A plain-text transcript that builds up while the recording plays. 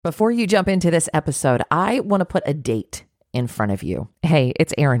Before you jump into this episode, I want to put a date in front of you. Hey,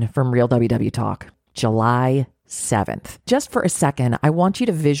 it's Erin from Real WW Talk, July 7th. Just for a second, I want you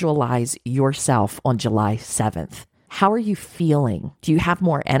to visualize yourself on July 7th. How are you feeling? Do you have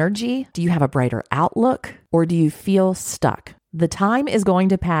more energy? Do you have a brighter outlook? Or do you feel stuck? The time is going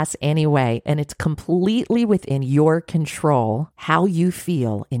to pass anyway, and it's completely within your control how you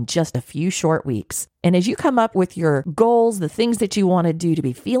feel in just a few short weeks. And as you come up with your goals, the things that you want to do to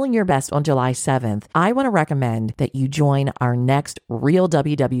be feeling your best on July 7th, I want to recommend that you join our next Real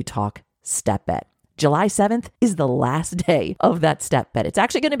WW Talk Step Bet. July 7th is the last day of that step bet. It's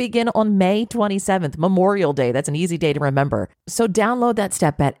actually going to begin on May 27th, Memorial Day. That's an easy day to remember. So download that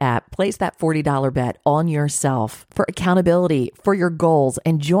step bet app, place that $40 bet on yourself for accountability, for your goals,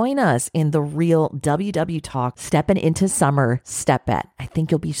 and join us in the Real WW Talk Stepping into Summer Step Bet. I think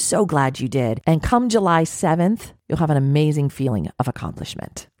you'll be so glad you did. And come July 7th, you'll have an amazing feeling of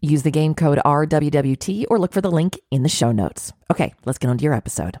accomplishment. Use the game code RWWT or look for the link in the show notes. Okay, let's get on to your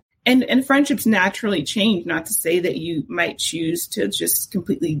episode. And friendships naturally change, not to say that you might choose to just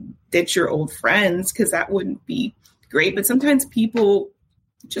completely ditch your old friends, because that wouldn't be great. But sometimes people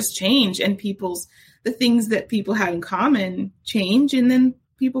just change, and the things that people have in common change, and then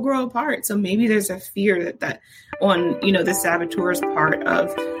people grow apart. So maybe there's a fear that on, the saboteur's part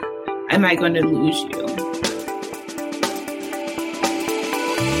of, am I going to lose you?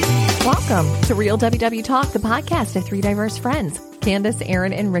 Welcome to Real WW Talk, the podcast of three diverse friends, Candace,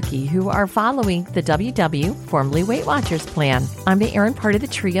 Erin, and Ricky, who are following the WW, formerly Weight Watchers plan. I'm the Erin part of the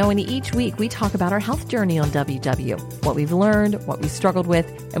trio, and each week we talk about our health journey on WW, what we've learned, what we've struggled with,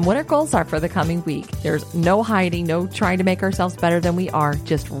 and what our goals are for the coming week. There's no hiding, no trying to make ourselves better than we are,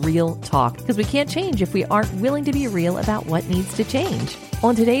 just real talk, because we can't change if we aren't willing to be real about what needs to change.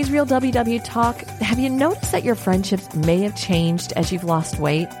 On today's Real WW Talk, have you noticed that your friendships may have changed as you've lost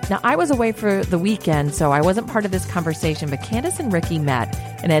weight? Now, I was away for the weekend, so I wasn't part of this conversation, but Candace and Ricky met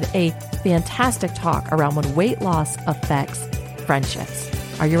and had a fantastic talk around when weight loss affects friendships.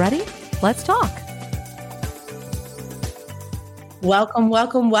 Are you ready? Let's talk. Welcome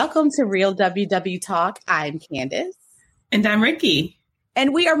to Real WW Talk. I'm Candace. And I'm Ricky.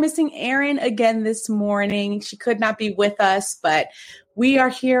 And we are missing Erin again this morning. She could not be with us, but we are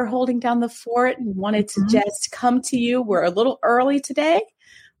here holding down the fort and wanted to just come to you. We're a little early today,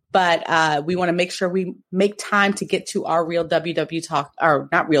 but we want to make sure we make time to get to our Real WW Talk, or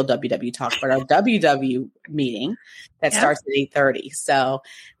not Real WW Talk, but our WW meeting that starts at 8:30. So,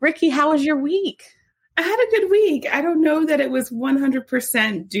 Ricky, how was your week? I had a good week. I don't know that it was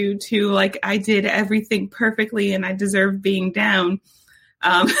 100% due to I did everything perfectly and I deserve being down.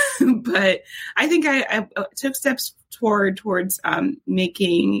 But I think I took steps towards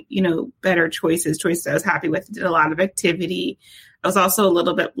making, better choices I was happy with. Did a lot of activity. I was also a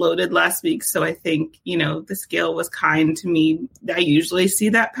little bit bloated last week. So I think, the scale was kind to me. I usually see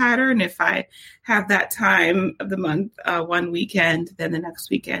that pattern. If I have that time of the month, one weekend, then the next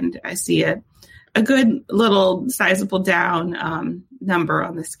weekend I see a good little sizable down number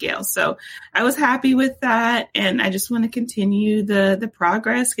on the scale. So I was happy with that. And I just want to continue the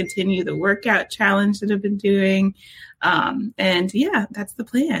progress, continue the workout challenge that I've been doing. And yeah, that's the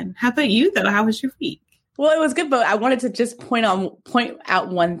plan. How about you though? How was your week? Well, it was good, but I wanted to just point out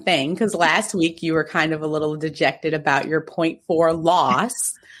one thing, because last week you were kind of a little dejected about your 0.4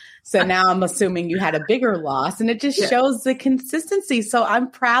 loss. So now I'm assuming you had a bigger loss, and it just shows the consistency. So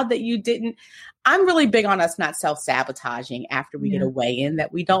I'm proud that you didn't. I'm really big on us not self-sabotaging after we get a weigh-in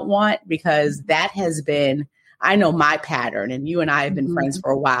that we don't want, because that has been, I know, my pattern, and you and I have been friends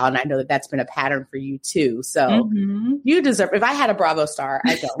for a while, and I know that that's been a pattern for you too. So you deserve, if I had a Bravo star,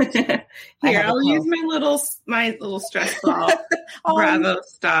 I don't. Here, I'll use my little stress ball Bravo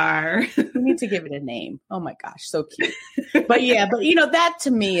star. You need to give it a name. Oh my gosh, so cute. But that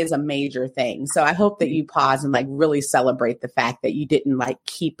to me is a major thing. So I hope that you pause and really celebrate the fact that you didn't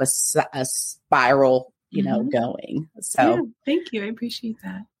keep a spiral, going. So thank you. I appreciate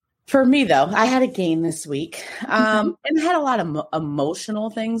that. For me, though, I had a gain this week and I had a lot of emotional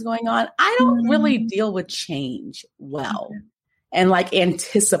things going on. I don't really deal with change well and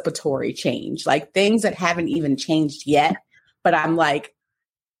anticipatory change, things that haven't even changed yet. But I'm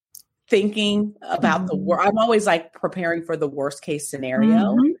thinking about the worst. I'm always preparing for the worst case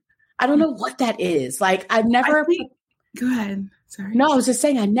scenario. I don't know what that is. I've never. Go ahead. Sorry. No, I was just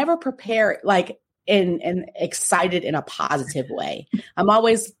saying I never prepare and excited in a positive way. I'm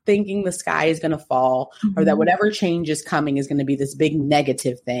always thinking the sky is going to fall or that whatever change is coming is going to be this big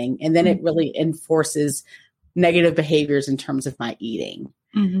negative thing. And then it really enforces negative behaviors in terms of my eating.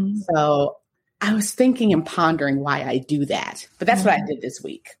 So I was thinking and pondering why I do that, but that's what I did this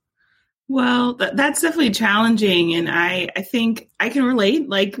week. Well, that's definitely challenging. And I think I can relate.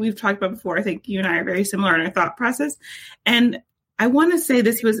 Like we've talked about before, I think you and I are very similar in our thought process. And I want to say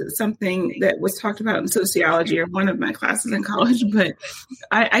this was something that was talked about in sociology or one of my classes in college, but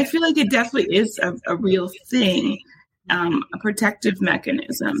I feel like it definitely is a real thing, a protective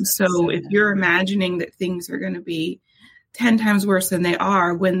mechanism. So if you're imagining that things are going to be 10 times worse than they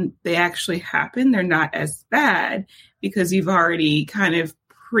are, when they actually happen, they're not as bad because you've already kind of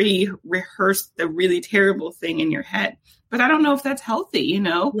pre-rehearsed the really terrible thing in your head. But I don't know if that's healthy,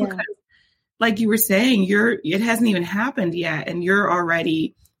 because like you were saying, it hasn't even happened yet. And you're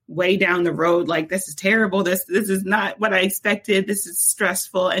already way down the road. Like, this is terrible. This is not what I expected. This is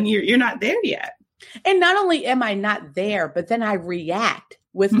stressful. And you're not there yet. And not only am I not there, but then I react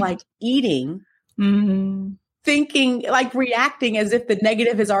with like eating, thinking, like reacting as if the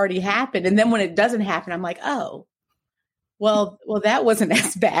negative has already happened. And then when it doesn't happen, I'm like, oh, well, that wasn't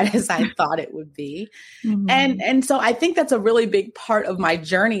as bad as I thought it would be. And so I think that's a really big part of my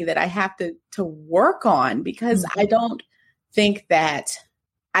journey that I have to work on, because I don't think that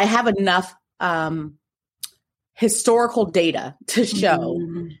I have enough historical data to show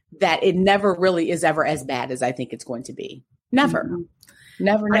that it never really is ever as bad as I think it's going to be. Never.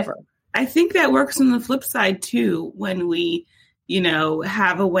 I think that works on the flip side too, when we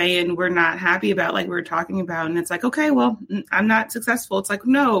have a way and we're not happy about, like we were talking about, and it's like, okay, well, I'm not successful. It's like,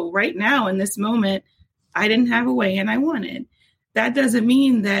 no, right now in this moment, I didn't have a way and I wanted. That doesn't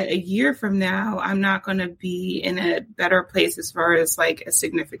mean that a year from now, I'm not going to be in a better place as far as like a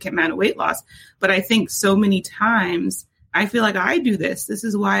significant amount of weight loss. But I think so many times I feel like I do this. This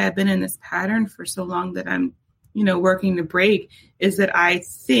is why I've been in this pattern for so long that I'm, working to break, is that I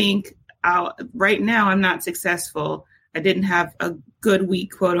think right now I'm not successful. I didn't have a good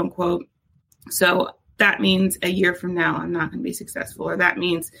week, quote unquote. So that means a year from now, I'm not going to be successful. Or that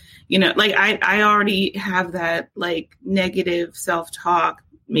means, like I already have that like negative self-talk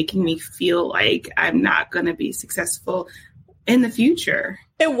making me feel like I'm not going to be successful in the future.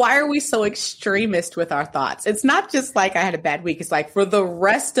 And why are we so extremist with our thoughts? It's not just like I had a bad week. It's like for the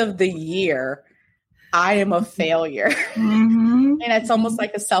rest of the year, I am a failure. And it's almost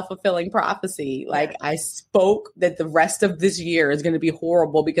like a self-fulfilling prophecy. Like I spoke that the rest of this year is going to be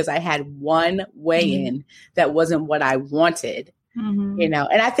horrible because I had one weigh-in that wasn't what I wanted, and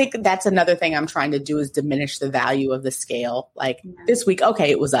I think that's another thing I'm trying to do is diminish the value of the scale. Like this week,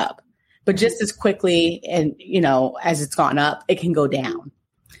 okay, it was up, but just as quickly and, as it's gone up, it can go down.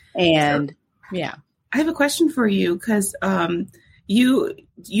 And I have a question for you because,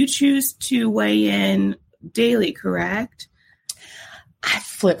 you choose to weigh in daily, correct? I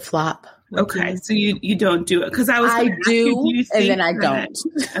flip-flop. Okay. So you don't do it. Because I do and then I don't.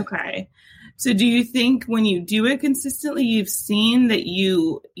 Okay. So do you think when you do it consistently, you've seen that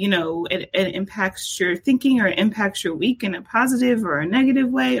it impacts your thinking or it impacts your week in a positive or a negative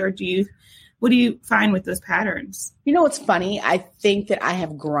way? Or what do you find with those patterns? What's funny? I think that I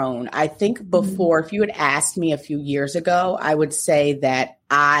have grown. I think before, if you had asked me a few years ago, I would say that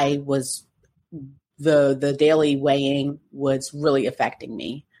I was the daily weighing was really affecting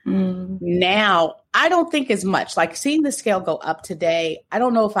me. Now, I don't think as much. Like seeing the scale go up today, I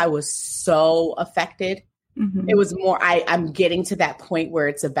don't know if I was so affected. It was more, I'm getting to that point where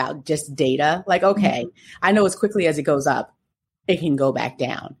it's about just data. Like, okay, I know as quickly as it goes up, it can go back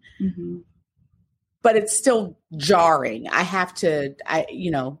down. But it's still jarring.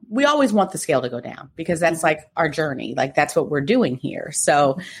 We always want the scale to go down because that's like our journey. Like that's what we're doing here.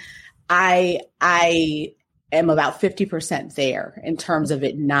 So I am about 50% there in terms of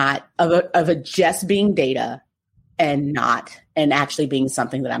it not of it just being data and actually being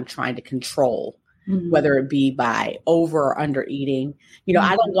something that I'm trying to control, whether it be by over or under eating.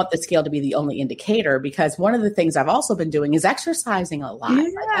 I don't want the scale to be the only indicator because one of the things I've also been doing is exercising a lot.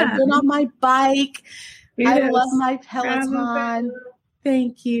 Like, I've been on my bike. I love my Peloton.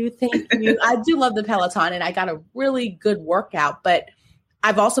 Thank you. I do love the Peloton and I got a really good workout, but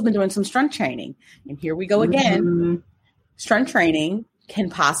I've also been doing some strength training. And here we go again. Strength training can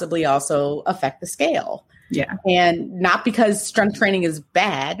possibly also affect the scale. Yeah. And not because strength training is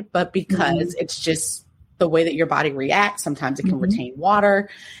bad, but because it's just the way that your body reacts. Sometimes it can retain water.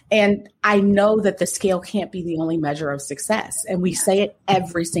 And I know that the scale can't be the only measure of success. And we say it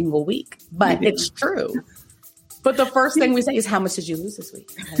every single week, but it's true. But the first thing we say is, how much did you lose this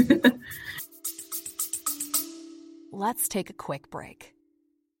week? Let's take a quick break.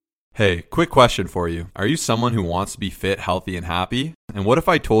 Hey, quick question for you. Are you someone who wants to be fit, healthy, and happy? And what if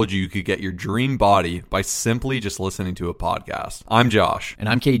I told you could get your dream body by simply just listening to a podcast? I'm Josh. And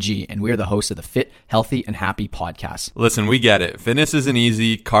I'm KG, and we are the hosts of the Fit, Healthy, and Happy podcast. Listen, we get it. Fitness isn't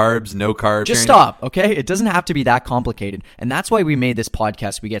easy. Carbs, no carbs. Just stop, okay? It doesn't have to be that complicated. And that's why we made this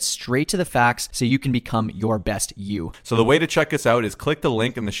podcast. We get straight to the facts so you can become your best you. So the way to check us out is click the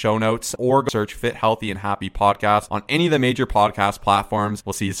link in the show notes or search Fit, Healthy, and Happy podcast on any of the major podcast platforms.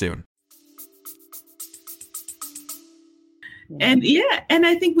 We'll see you soon. And and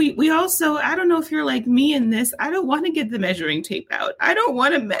I think we also, I don't know if you're like me in this, I don't want to get the measuring tape out. I don't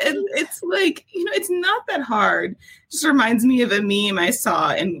want to, it's like, it's not that hard. It just reminds me of a meme I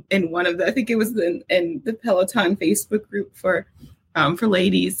saw in one of the, I think it was in the Peloton Facebook group for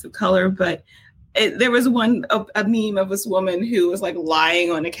ladies of color, but there was a meme of this woman who was like lying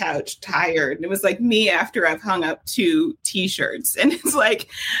on a couch tired. And it was like me after I've hung up 2 t-shirts. And it's like,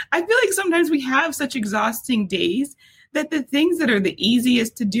 I feel like sometimes we have such exhausting days that the things that are the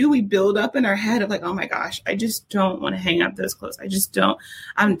easiest to do, we build up in our head of like, oh my gosh, I just don't want to hang up those clothes. I just don't,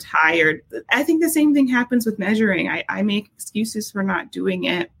 I'm tired. I think the same thing happens with measuring. I make excuses for not doing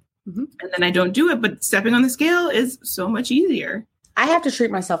it and then I don't do it, but stepping on the scale is so much easier. I have to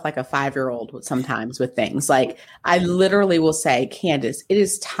treat myself like a 5-year-old sometimes with things. Like I literally will say, Candace, it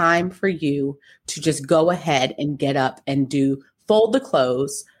is time for you to just go ahead and get up and fold the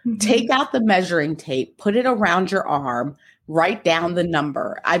clothes, take out the measuring tape, put it around your arm, write down the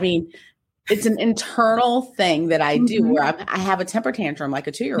number. I mean, it's an internal thing that I do where I have a temper tantrum like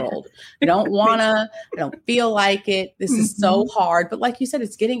a 2-year-old. I don't want to, I don't feel like it. This is so hard. But like you said,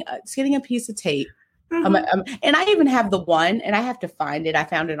 it's getting a piece of tape. And I even have the one, and I have to find it. I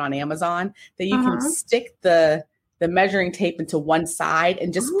found it on Amazon that you can stick the measuring tape into one side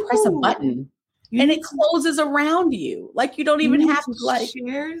and just press a button. And it closes around you. Like you don't even have to like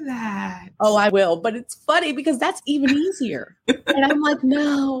share that. Oh, I will. But it's funny because that's even easier. And I'm like,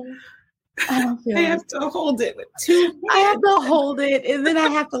 no, I don't feel I have to hold it with 2 hands. I have to hold it. And then I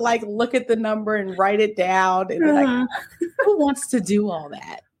have to like look at the number and write it down. And like, who wants to do all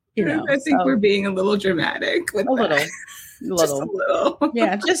that? I think we're being a little dramatic with that. Just a little.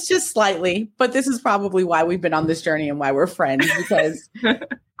 Yeah, just slightly. But this is probably why we've been on this journey and why we're friends, because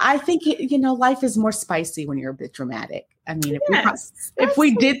I think, life is more spicy when you're a bit dramatic. I mean, if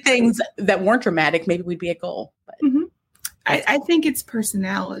we did things that weren't dramatic, maybe we'd be a goal. But I think it's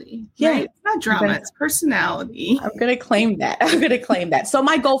personality. Yeah. Right? It's not drama, it's personality. I'm going to claim that. So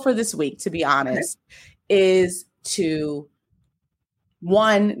my goal for this week, to be honest, is to,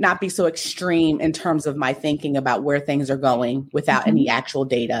 one, not be so extreme in terms of my thinking about where things are going without any actual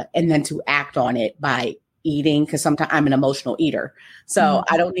data, and then to act on it by eating, because sometimes I'm an emotional eater. So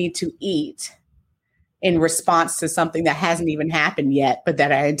I don't need to eat in response to something that hasn't even happened yet, but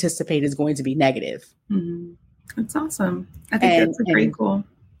that I anticipate is going to be negative. That's awesome. I think that's a great goal.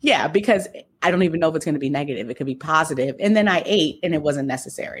 Yeah, because I don't even know if it's going to be negative. It could be positive. And then I ate and it wasn't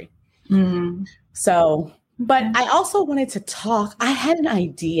necessary. So... But I also wanted to talk. I had an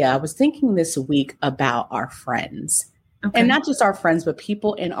idea. I was thinking this week about our friends, and not just our friends, but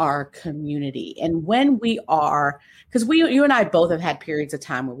people in our community. And when we are, because you and I both have had periods of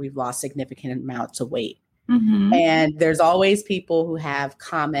time where we've lost significant amounts of weight. And there's always people who have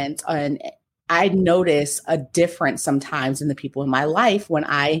comments. And I notice a difference sometimes in the people in my life when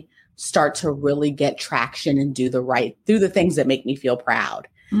I start to really get traction and do the things that make me feel proud.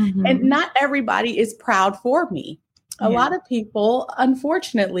 And not everybody is proud for me. A lot of people,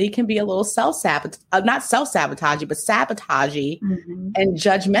 unfortunately, can be a little not self-sabotaging, but sabotaging and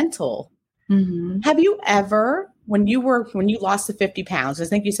judgmental. Have you ever, when you lost the 50 pounds, I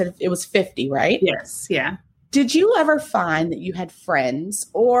think you said it was 50, right? Yes. Yeah. Did you ever find that you had friends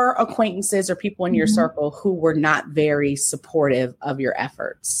or acquaintances or people in your circle who were not very supportive of your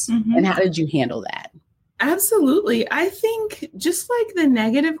efforts? And how did you handle that? Absolutely. I think just like the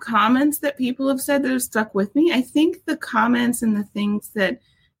negative comments that people have said that have stuck with me, I think the comments and the things that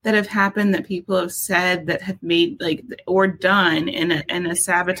have happened that people have said that have made like or done in a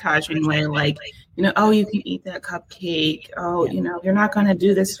sabotaging way, like, oh, you can eat that cupcake. Oh, you're not going to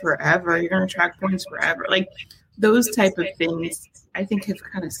do this forever. You're going to track points forever. Like those type of things, I think have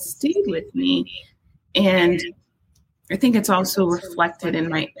kind of stayed with me. And I think it's also reflected in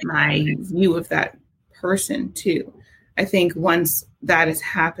my view of that person too. I think once that has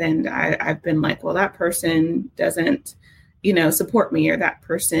happened, I've been like, well, that person doesn't, support me, or that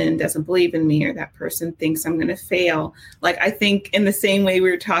person doesn't believe in me, or that person thinks I'm going to fail. Like, I think in the same way we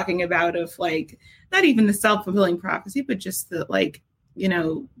were talking about of like, not even the self-fulfilling prophecy, but just the like,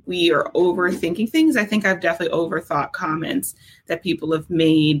 we are overthinking things. I think I've definitely overthought comments that people have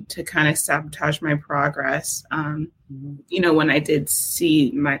made to kind of sabotage my progress. When I did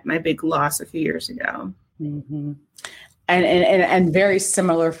see my big loss a few years ago. Mm-hmm. And very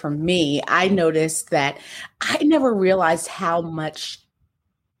similar for me, I noticed that I never realized how much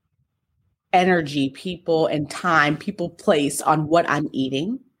energy people and time people place on what I'm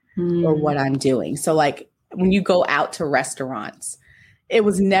eating or what I'm doing. So like when you go out to restaurants, it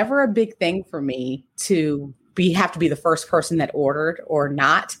was never a big thing for me to have to be the first person that ordered or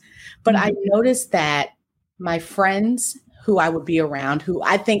not. But I noticed that my friends who I would be around, who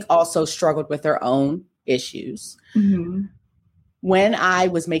I think also struggled with their own issues, when I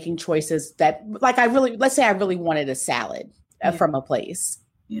was making choices that, like, let's say I really wanted a salad from a place.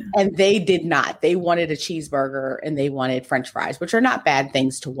 Yeah. And they did not. They wanted a cheeseburger and they wanted French fries, which are not bad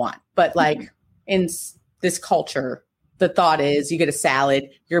things to want. But like in this culture, the thought is you get a salad,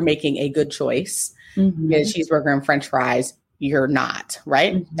 you're making a good choice. You get a cheeseburger and French fries, you're not,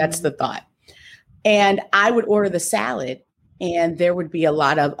 right? That's the thought. And I would order the salad and there would be a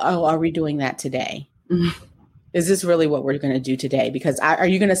lot of, oh, are we doing that today? Is this really what we're going to do today? Because are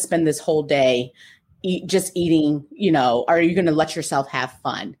you going to spend this whole day just eating, are you going to let yourself have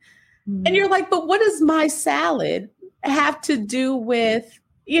fun? And you're like, but what does my salad have to do with,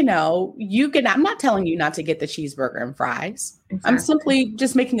 I'm not telling you not to get the cheeseburger and fries. Exactly. I'm simply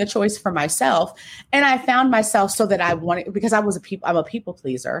just making a choice for myself. And I found myself so that I wanted, because I'm a people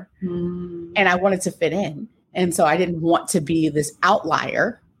pleaser and I wanted to fit in. And so I didn't want to be this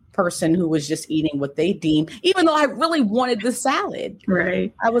outlier person who was just eating what they deem, even though I really wanted the salad.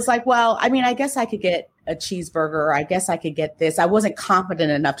 Right. I was like, well, I mean, I guess I could get a cheeseburger. I guess I could get this. I wasn't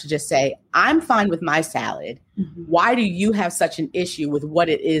confident enough to just say, I'm fine with my salad. Why do you have such an issue with what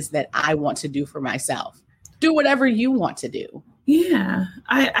it is that I want to do for myself? Do whatever you want to do. Yeah.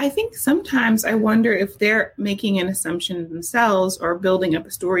 I think sometimes I wonder if they're making an assumption themselves or building up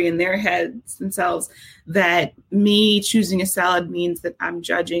a story in their heads themselves that me choosing a salad means that I'm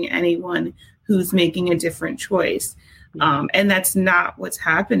judging anyone who's making a different choice. And that's not what's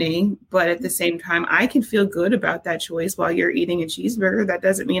happening. But at the same time, I can feel good about that choice while you're eating a cheeseburger. That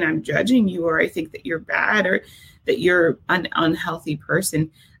doesn't mean I'm judging you or I think that you're bad or that you're an unhealthy person.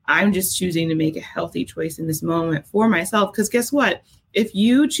 I'm just choosing to make a healthy choice in this moment for myself. Because guess what? If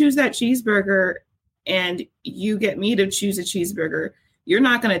you choose that cheeseburger and you get me to choose a cheeseburger, you're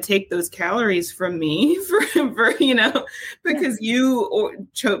not going to take those calories from me because you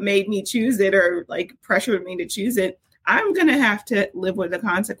made me choose it or like pressured me to choose it. I'm going to have to live with the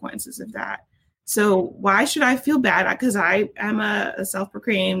consequences of that. So why should I feel bad? Because I am a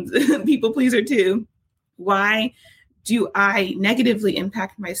self-proclaimed people pleaser too. Why do I negatively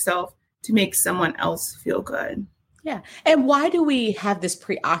impact myself to make someone else feel good? Yeah. And why do we have this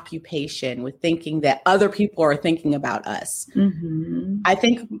preoccupation with thinking that other people are thinking about us? I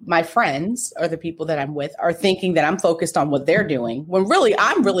think my friends or the people that I'm with are thinking that I'm focused on what they're doing when really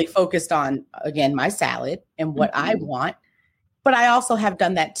I'm really focused on, again, my salad and what I want. But I also have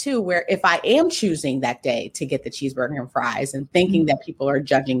done that too, where if I am choosing that day to get the cheeseburger and fries and thinking that people are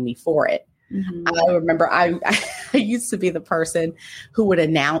judging me for it. I remember I used to be the person who would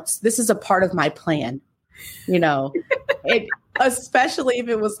announce, this is a part of my plan, especially if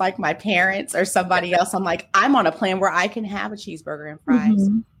it was like my parents or somebody else. I'm like, I'm on a plan where I can have a cheeseburger and fries.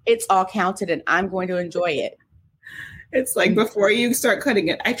 It's all counted and I'm going to enjoy it. It's like before you start cutting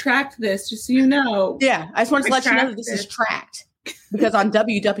it, I tracked this just so you know. Yeah. I just wanted to let you know that this is tracked. Because on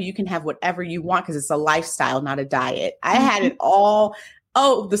WW, you can have whatever you want because it's a lifestyle, not a diet. I had it all.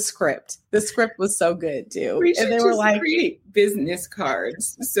 Oh, the script. The script was so good too. We should just create business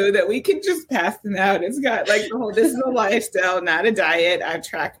cards so that we can just pass them out. It's got like the whole, this is a lifestyle, not a diet. I've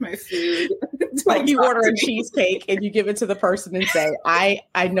tracked my food. Like you order a cheesecake and you give it to the person and say, I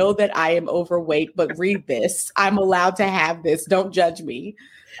know that I am overweight, but read this. I'm allowed to have this. Don't judge me.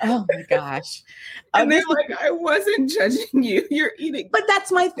 Oh my gosh. And they're like, I wasn't judging you. You're eating. But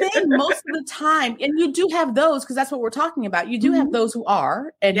that's my thing most of the time. And you do have those, because that's what we're talking about. You do have those who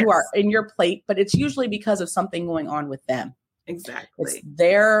are and who are in your plate, but it's usually because of something going on with them. Exactly. It's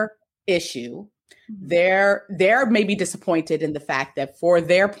their issue. They're maybe disappointed in the fact that for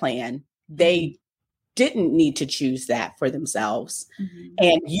their plan, they didn't need to choose that for themselves.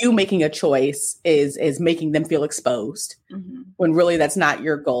 And you making a choice is making them feel exposed when really that's not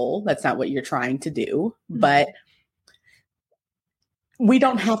your goal. That's not what you're trying to do. But we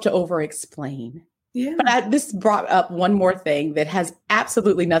don't have to over-explain. Yeah. But this brought up one more thing that has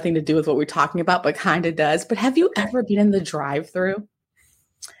absolutely nothing to do with what we're talking about, but kind of does. But have you ever been in the drive-thru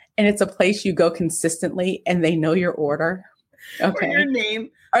and it's a place you go consistently and they know your order? or your name.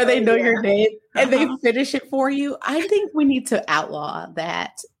 Or they know your name and they Uh-huh. finish it for you. I think we need to outlaw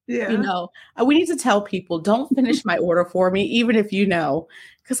that. Yeah. You know, we need to tell people, don't finish my order for me, even if you know.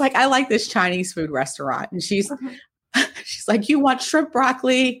 Because like I like this Chinese food restaurant and she's like, you want shrimp,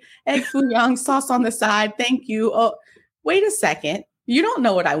 broccoli, egg foo young, sauce on the side. Thank you. Oh, wait a second. You don't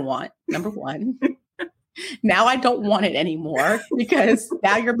know what I want. Number one. Now I don't want it anymore because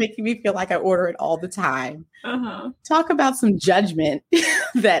now you're making me feel like I order it all the time. Talk about some judgment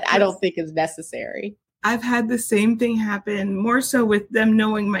that I don't think is necessary. I've had the same thing happen, more so with them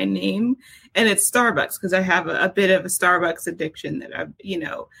knowing my name, and it's Starbucks because I have a bit of a Starbucks addiction that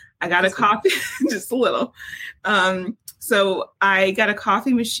I got a coffee, just a little. So I got a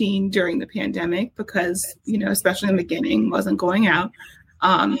coffee machine during the pandemic because, especially in the beginning, wasn't going out.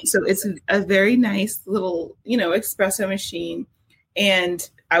 So it's a very nice little, espresso machine. And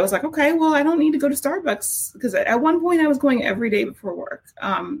I was like, okay, well, I don't need to go to Starbucks because at one point I was going every day before work,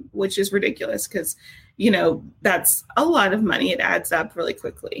 which is ridiculous because, that's a lot of money. It adds up really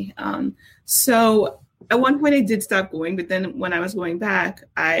quickly. So at one point I did stop going, but then when I was going back,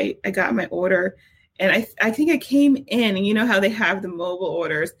 I got my order and I think I came in and you know how they have the mobile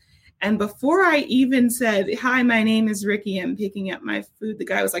orders. And before I even said, hi, my name is Ricky, I'm picking up my food, the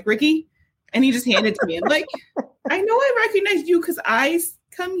guy was like, Ricky? And he just handed it to me. I'm like, I know I recognize you because I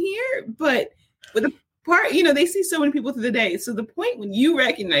come here, but with the part, they see so many people through the day. So the point when you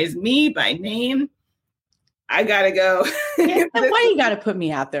recognize me by name, I gotta go. Yeah, why you gotta put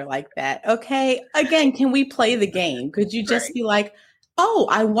me out there like that? Okay. Again, can we play the game? Could you just be like, oh,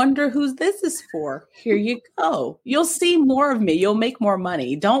 I wonder who this is for. Here you go. You'll see more of me. You'll make more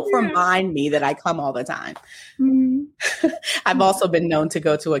money. Don't remind me that I come all the time. Mm-hmm. I've also been known to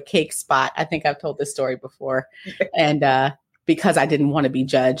go to a cake spot. I think I've told this story before. And because I didn't want to be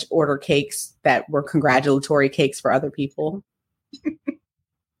judged, order cakes that were congratulatory cakes for other people.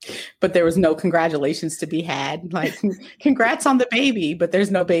 But there was no congratulations to be had. Like, congrats on the baby, but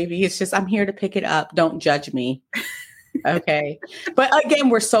there's no baby. It's just, I'm here to pick it up. Don't judge me. Okay. But again,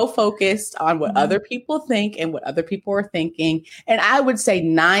 we're so focused on what other people think and what other people are thinking. And I would say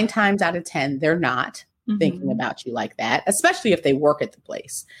 9 times out of 10, they're not thinking about you like that, especially if they work at the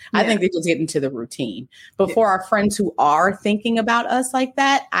place. I think they just get into the routine. But for our friends who are thinking about us like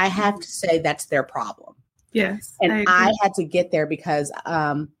that, I have to say that's their problem. Yes. And I had to get there because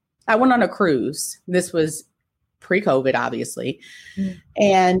I went on a cruise. This was pre-COVID, obviously.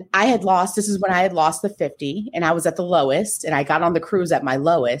 And this is when I had lost the 50 and I was at the lowest and I got on the cruise at my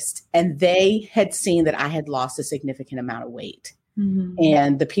lowest and they had seen that I had lost a significant amount of weight.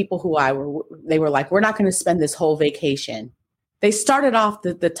 And the people who they were like, we're not going to spend this whole vacation. They started off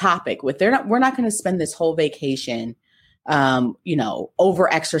the topic with, we're not going to spend this whole vacation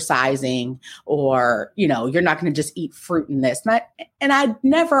over exercising or, you're not going to just eat fruit in this. And I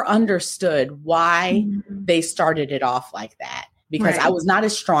never understood why they started it off like that because I was not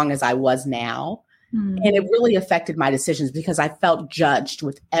as strong as I was now. And it really affected my decisions because I felt judged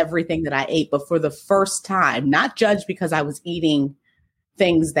with everything that I ate. But for the first time, not judged because I was eating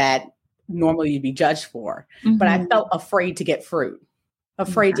things that normally you'd be judged for, but I felt afraid to get fruit,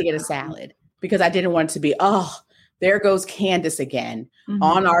 afraid to get a salad because I didn't want it to be, there goes Candace again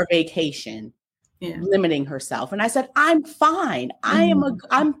on our vacation, limiting herself. And I said, I'm fine.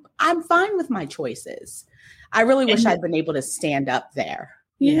 I'm fine with my choices. I really wish I'd been able to stand up there.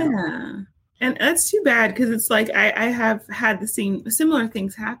 You know? And that's too bad because it's like I have had similar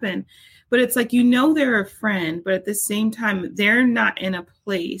things happen, but it's like, they're a friend, but at the same time, they're not in a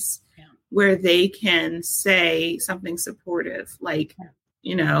place where they can say something supportive. Like,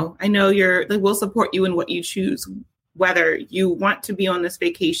 I know we'll support you in what you choose, whether you want to be on this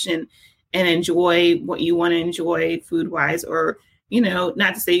vacation and enjoy what you want to enjoy food wise, or,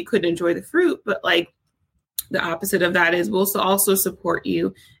 not to say you couldn't enjoy the fruit, but like, the opposite of that is we'll also support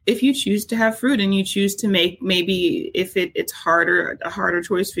you if you choose to have fruit and you choose to make, maybe if it's a harder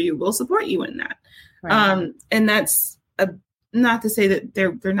choice for you, we'll support you in that. Right. And that's not to say that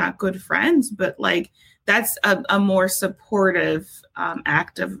they're not good friends, but like that's a more supportive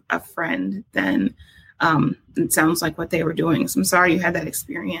act of a friend than it sounds like what they were doing. So I'm sorry you had that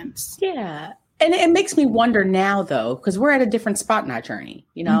experience. Yeah. And it makes me wonder now, though, because we're at a different spot in our journey.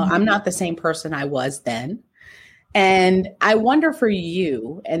 I'm not the same person I was then. And I wonder for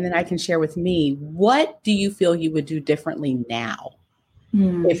you, and then I can share with me, what do you feel you would do differently now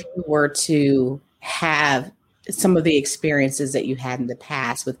if you were to have some of the experiences that you had in the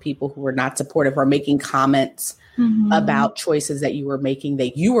past with people who were not supportive or making comments about choices that you were making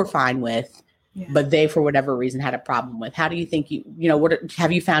that you were fine with, but they, for whatever reason, had a problem with? How do you think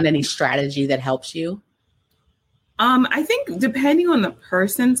have you found any strategy that helps you? I think depending on the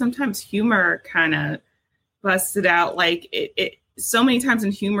person, sometimes humor kind of busts it out. Like it so many times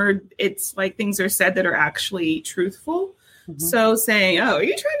in humor, it's like things are said that are actually truthful. Mm-hmm. So saying, "Oh, are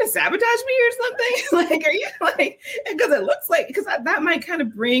you trying to sabotage me or something?" Like, are you like? Because it looks like that might kind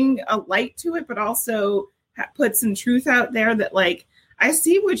of bring a light to it, but also put some truth out there that like I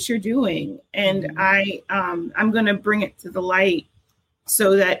see what you're doing, and I'm going to bring it to the light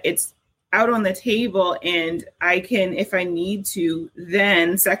so that it's out on the table, and I can, if I need to,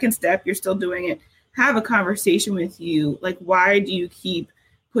 then second step, you're still doing it. Have a conversation with you. Like, why do you keep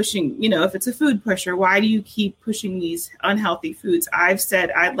pushing, if it's a food pusher, why do you keep pushing these unhealthy foods? I've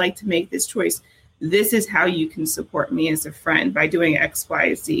said, I'd like to make this choice. This is how you can support me as a friend by doing X,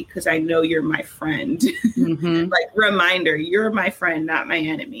 Y, Z, because I know you're my friend. Mm-hmm. Like reminder, you're my friend, not my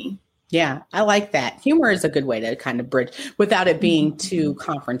enemy. Yeah, I like that. Humor is a good way to kind of bridge without it being too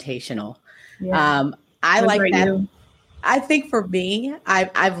confrontational. Yeah. I like that. You? I think for me,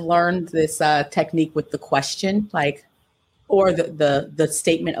 I've learned this technique with the question, like, or the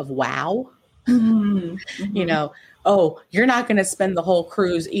statement of wow. Mm-hmm. Mm-hmm. Oh, you're not going to spend the whole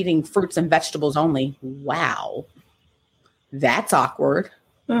cruise eating fruits and vegetables only. Wow. That's awkward.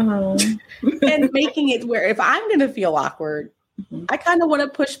 And making it where if I'm going to feel awkward, I kind of want to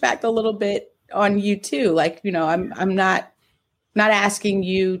push back a little bit on you too. Like, I'm not asking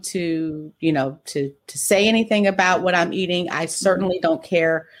you to say anything about what I'm eating. I certainly don't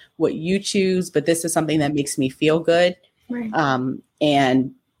care what you choose, but this is something that makes me feel good. Right.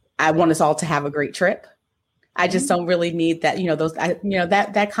 And I want us all to have a great trip. I just don't really need that,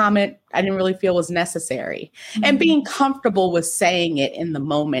 that comment I didn't really feel was necessary. Mm-hmm. And being comfortable with saying it in the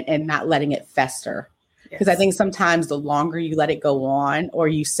moment and not letting it fester. Because I think sometimes the longer you let it go on, or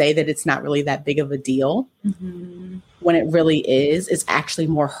you say that it's not really that big of a deal, when it really is, it's actually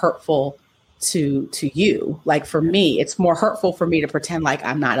more hurtful to you. Like for me, it's more hurtful for me to pretend like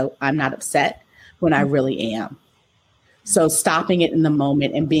I'm not upset when I really am. So stopping it in the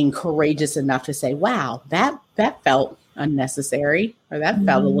moment and being courageous enough to say, wow, that felt unnecessary, or that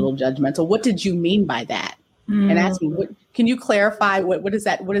felt a little judgmental. What did you mean by that? And asking, can you clarify what is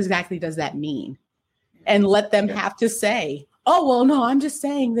that? What exactly does that mean? And let them have to say, oh, well, no, I'm just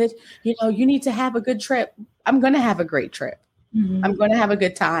saying that, you need to have a good trip. I'm going to have a great trip. Mm-hmm. I'm going to have a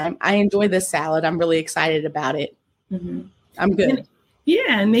good time. I enjoy this salad. I'm really excited about it. Mm-hmm. I'm good.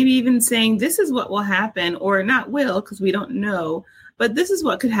 And maybe even saying this is what will happen, or not will, because we don't know, but this is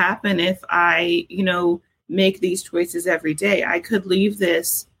what could happen if I, make these choices every day. I could leave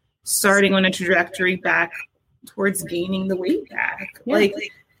this starting on a trajectory back towards gaining the weight back. Yeah.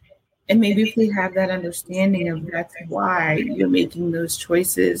 And maybe if we have that understanding of that's why you're making those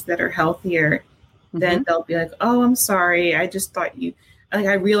choices that are healthier, then they'll be like, oh, I'm sorry. I just thought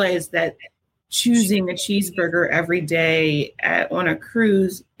I realized that choosing a cheeseburger every day on a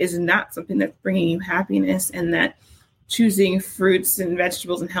cruise is not something that's bringing you happiness, and that choosing fruits and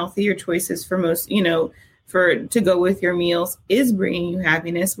vegetables and healthier choices for most, to go with your meals is bringing you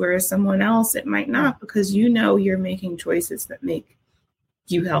happiness, whereas someone else, it might not, because you're making choices that make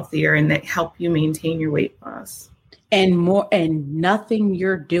you healthier and that help you maintain your weight loss. And nothing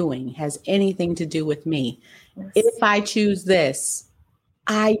you're doing has anything to do with me. Yes. If I choose this,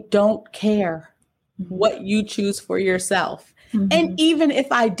 I don't care what you choose for yourself. Mm-hmm. And even if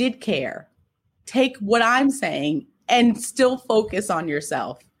I did care, take what I'm saying and still focus on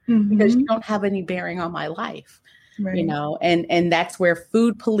yourself, because you don't have any bearing on my life, right. And that's where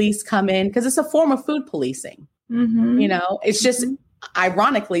food police come in, because it's a form of food policing. It's just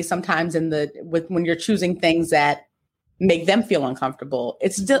ironically sometimes when you're choosing things that make them feel uncomfortable,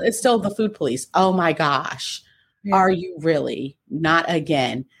 it's still the food police. Oh my gosh. Yeah. Are you really? Not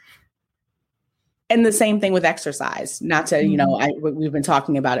again. And the same thing with exercise. Not to, we've been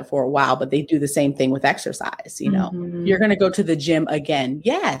talking about it for a while, but they do the same thing with exercise. You're going to go to the gym again.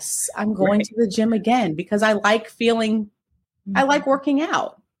 Yes, I'm going to the gym again because I like I like working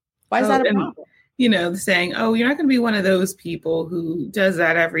out. Why is that a problem? Saying, oh, you're not going to be one of those people who does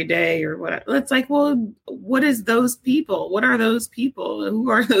that every day or what. It's like, well, what is those people? What are those people? Who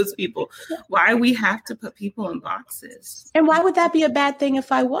are those people? Why we have to put people in boxes? And why would that be a bad thing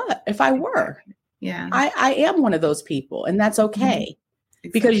if I were? Yeah, I am one of those people, and that's okay. Exactly.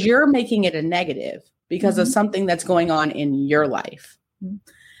 Because you're making it a negative because of something that's going on in your life.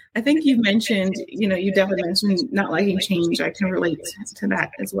 I think you've mentioned, you definitely mentioned not liking change. I can relate to that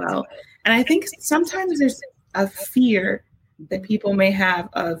as well. And I think sometimes there's a fear that people may have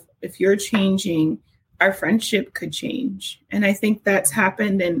of, if you're changing, our friendship could change. And I think that's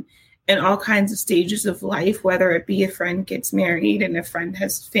happened in in all kinds of stages of life, whether it be a friend gets married and a friend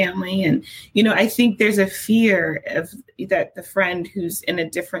has family. And, I think there's a fear of that the friend who's in a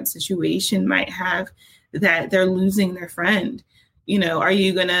different situation might have, that they're losing their friend. Are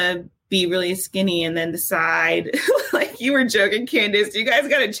you going to be really skinny and then decide, like you were joking, Candace, you guys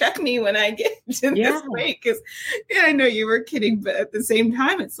got to check me when I get to this weight? Because I know you were kidding, but at the same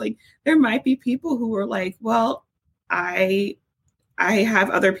time, it's like there might be people who are like, well, I have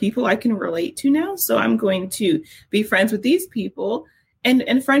other people I can relate to now, so I'm going to be friends with these people.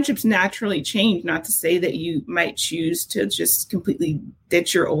 And friendships naturally change, not to say that you might choose to just completely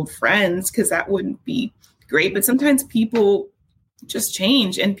ditch your old friends, because that wouldn't be great. But sometimes people just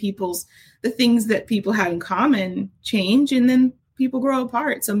change, and the things that people have in common change, and then people grow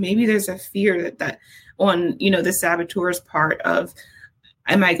apart. So maybe there's a fear that on, the saboteur's part of,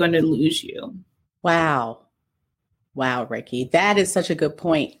 am I going to lose you? Wow, Ricky, that is such a good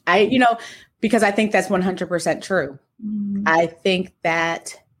point. Because I think that's 100% true. Mm-hmm. I think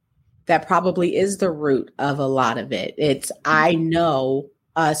that probably is the root of a lot of it. It's, I know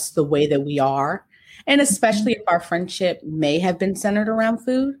us the way that we are. And especially if our friendship may have been centered around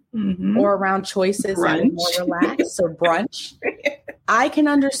food or around choices that are more relaxed or brunch, I can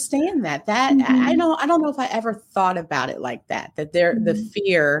understand that. I don't know if I ever thought about it like that, the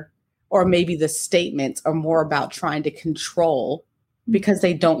fear or maybe the statements are more about trying to control because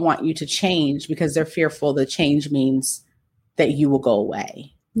they don't want you to change, because they're fearful the change means that you will go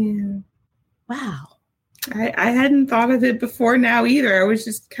away. Yeah. Wow. I hadn't thought of it before now either. I was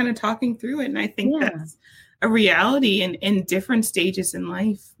just kind of talking through it. And I think that's a reality in different stages in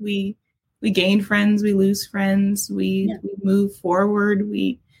life. We gain friends, we lose friends, we move forward.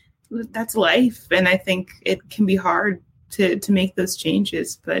 That's life. And I think it can be hard to make those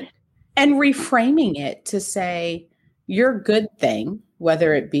changes, and reframing it to say your good thing,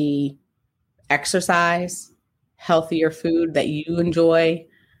 whether it be exercise, healthier food that you enjoy,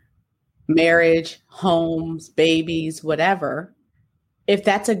 marriage, homes, babies, whatever, if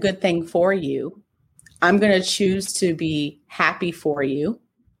that's a good thing for you, I'm going to choose to be happy for you,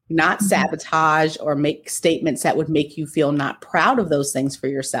 not sabotage or make statements that would make you feel not proud of those things for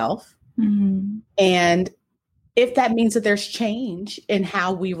yourself. Mm-hmm. And if that means that there's change in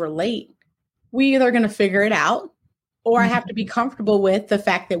how we relate, we either going to figure it out, or I have to be comfortable with the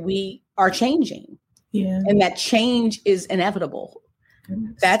fact that we are changing. Yeah. And that change is inevitable.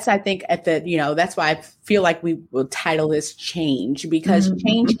 That's, I think, that's why I feel like we will title this change, because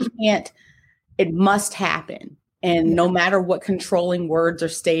change it must happen. And no matter what controlling words are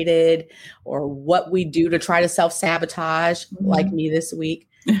stated or what we do to try to self-sabotage, like me this week,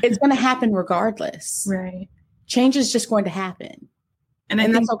 it's going to happen regardless. Right. Change is just going to happen. And I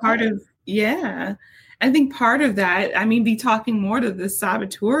think I think part of that, be talking more to the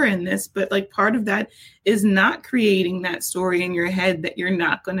saboteur in this, but like part of that is not creating that story in your head that you're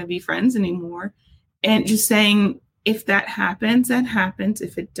not going to be friends anymore. And just saying, if that happens, that happens.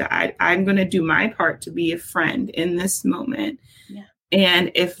 If it died, I'm going to do my part to be a friend in this moment. Yeah.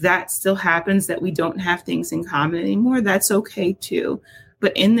 And if that still happens, that we don't have things in common anymore, that's okay too.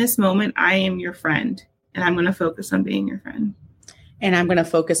 But in this moment, I am your friend, and I'm going to focus on being your friend. And I'm going to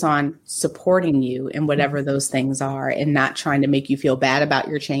focus on supporting you in whatever those things are, and not trying to make you feel bad about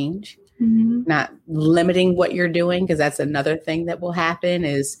your change, not limiting what you're doing. Because that's another thing that will happen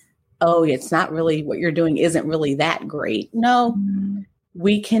is, oh, it's not really what you're doing isn't really that great. No,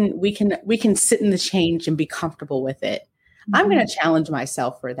 we can sit in the change and be comfortable with it. I'm going to challenge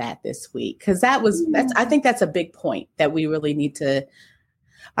myself for that this week, because I think that's a big point that we really need to,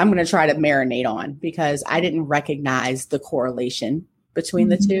 I'm going to try to marinate on, because I didn't recognize the correlation between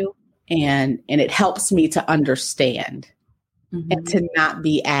the two. And it helps me to understand and to not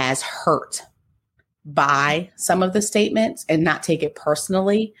be as hurt by some of the statements and not take it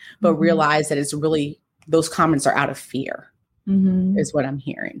personally, but realize that it's really, those comments are out of fear is what I'm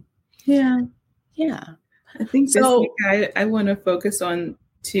hearing. Yeah. Yeah. I think this week I want to focus on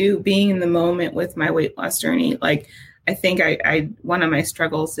too, being in the moment with my weight loss journey. Like, I think I one of my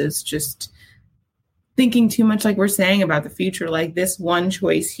struggles is just thinking too much, like we're saying, about the future. Like, this one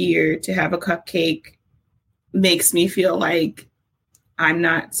choice here to have a cupcake makes me feel like I'm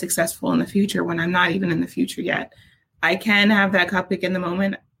not successful in the future, when I'm not even in the future yet. I can have that cupcake in the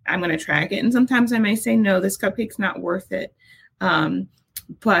moment. I'm going to track it. And sometimes I may say, no, this cupcake's not worth it.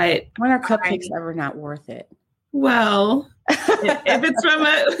 But when are cupcakes ever not worth it? Well, if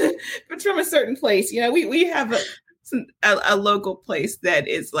it's from a certain place, we have a local place that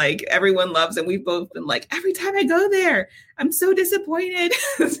is like everyone loves, and we've both been like, every time I go there, I'm so disappointed.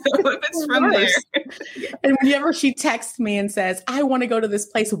 So if it's from there. Yeah. And whenever she texts me and says, I want to go to this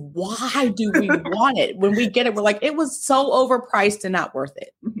place, why do we want it? When we get it, we're like, it was so overpriced and not worth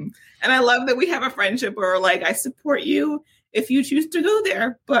it. Mm-hmm. And I love that we have a friendship where we're like, I support you if you choose to go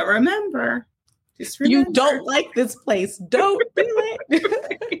there. But remember, just remember. You don't like this place. Don't do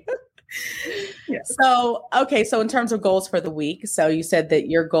it. Yes. So, okay. So in terms of goals for the week, so you said that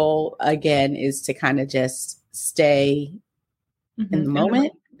your goal again is to kind of just stay in the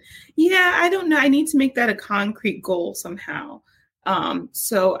moment. Yeah, I don't know. I need to make that a concrete goal somehow.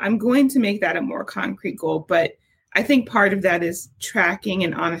 So I'm going to make that a more concrete goal, but I think part of that is tracking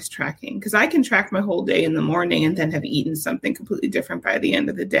and honest tracking, because I can track my whole day in the morning and then have eaten something completely different by the end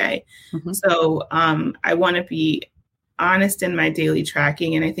of the day. Mm-hmm. So I want to be honest in my daily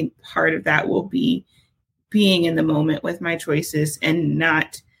tracking. And I think part of that will be being in the moment with my choices and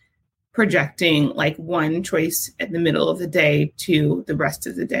not projecting like one choice in the middle of the day to the rest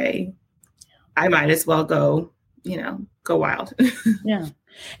of the day. I might as well go wild. Yeah.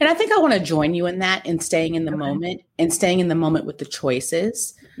 And I think I want to join you in that and staying in the moment and staying in the moment with the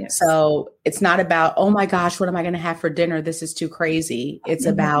choices. Yes. So it's not about, oh my gosh, what am I going to have for dinner? This is too crazy. It's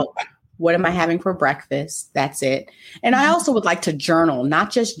about what am I having for breakfast? That's it. And I also would like to journal,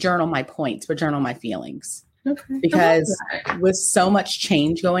 not just journal my points, but journal my feelings. Okay. Because with so much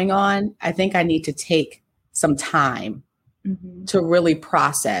change going on, I think I need to take some time to really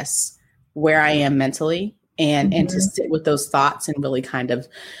process where I am mentally and to sit with those thoughts and really kind of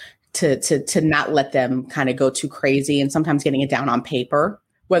to not let them kind of go too crazy. And sometimes getting it down on paper,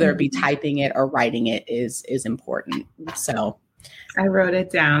 whether it be typing it or writing it is important. So I wrote it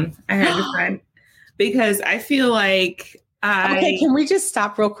down. I had to find, because I feel like okay, can we just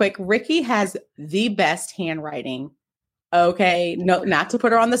stop real quick? Ricky has the best handwriting. Okay. No, not to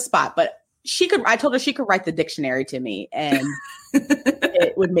put her on the spot, but I told her she could write the dictionary to me and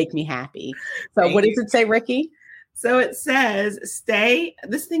it would make me happy. So what does it say, Ricky? So it says,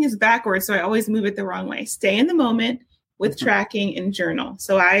 this thing is backwards, so I always move it the wrong way. Stay in the moment with tracking and journal.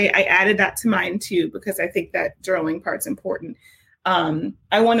 So I added that to mine too, because I think that journaling part's important. I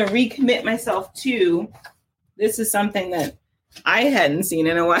want to recommit myself to, this is something that I hadn't seen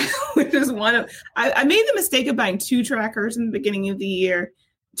in a while, which is I made the mistake of buying 2 trackers in the beginning of the year,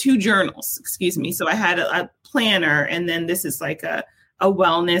 2 journals, excuse me. So I had a planner, and then this is like a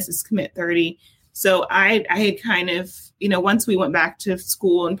wellness, it's Commit 30. So I had kind of, once we went back to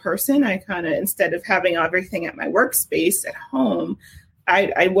school in person, I kind of, instead of having everything at my workspace at home,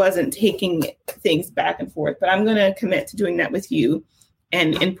 I wasn't taking things back and forth, but I'm going to commit to doing that with you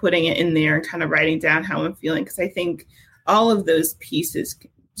and putting it in there and kind of writing down how I'm feeling. Because I think all of those pieces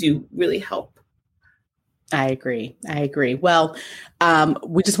do really help. I agree. Well,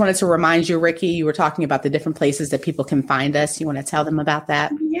 we just wanted to remind you, Ricky, you were talking about the different places that people can find us. You want to tell them about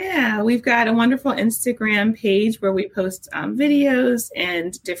that? Yeah, we've got a wonderful Instagram page where we post videos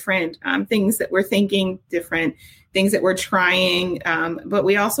and different things that we're thinking, different things that we're trying. But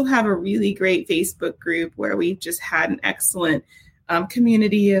we also have a really great Facebook group where we've just had an excellent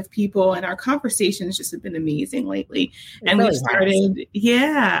community of people, and our conversations just have been amazing lately. And really we started,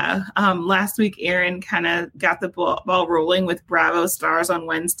 last week, Erin kind of got the ball rolling with Bravo Stars on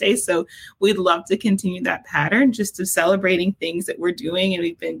Wednesday. So we'd love to continue that pattern, just of celebrating things that we're doing. And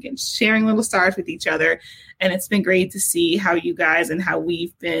we've been sharing little stars with each other. And it's been great to see how you guys and how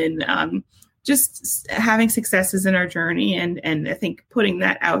we've been just having successes in our journey. And I think putting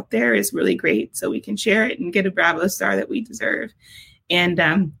that out there is really great, so we can share it and get a Bravo star that we deserve.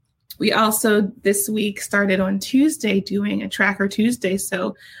 And we also this week started on Tuesday doing a Tracker Tuesday.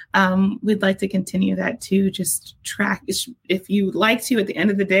 So we'd like to continue that too. Just track, if you like to, at the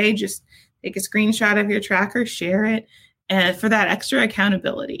end of the day, just take a screenshot of your tracker, share it, and for that extra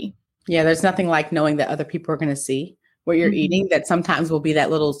accountability. Yeah, there's nothing like knowing that other people are going to see what you're eating, that sometimes will be that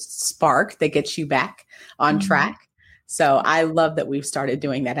little spark that gets you back on track. So I love that we've started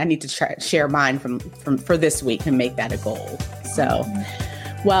doing that. I need to share mine from for this week and make that a goal. So,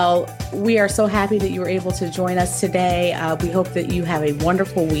 well, we are so happy that you were able to join us today. We hope that you have a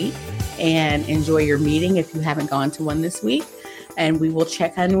wonderful week and enjoy your meeting if you haven't gone to one this week. And we will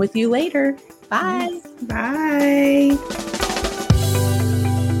check in with you later. Bye. Bye.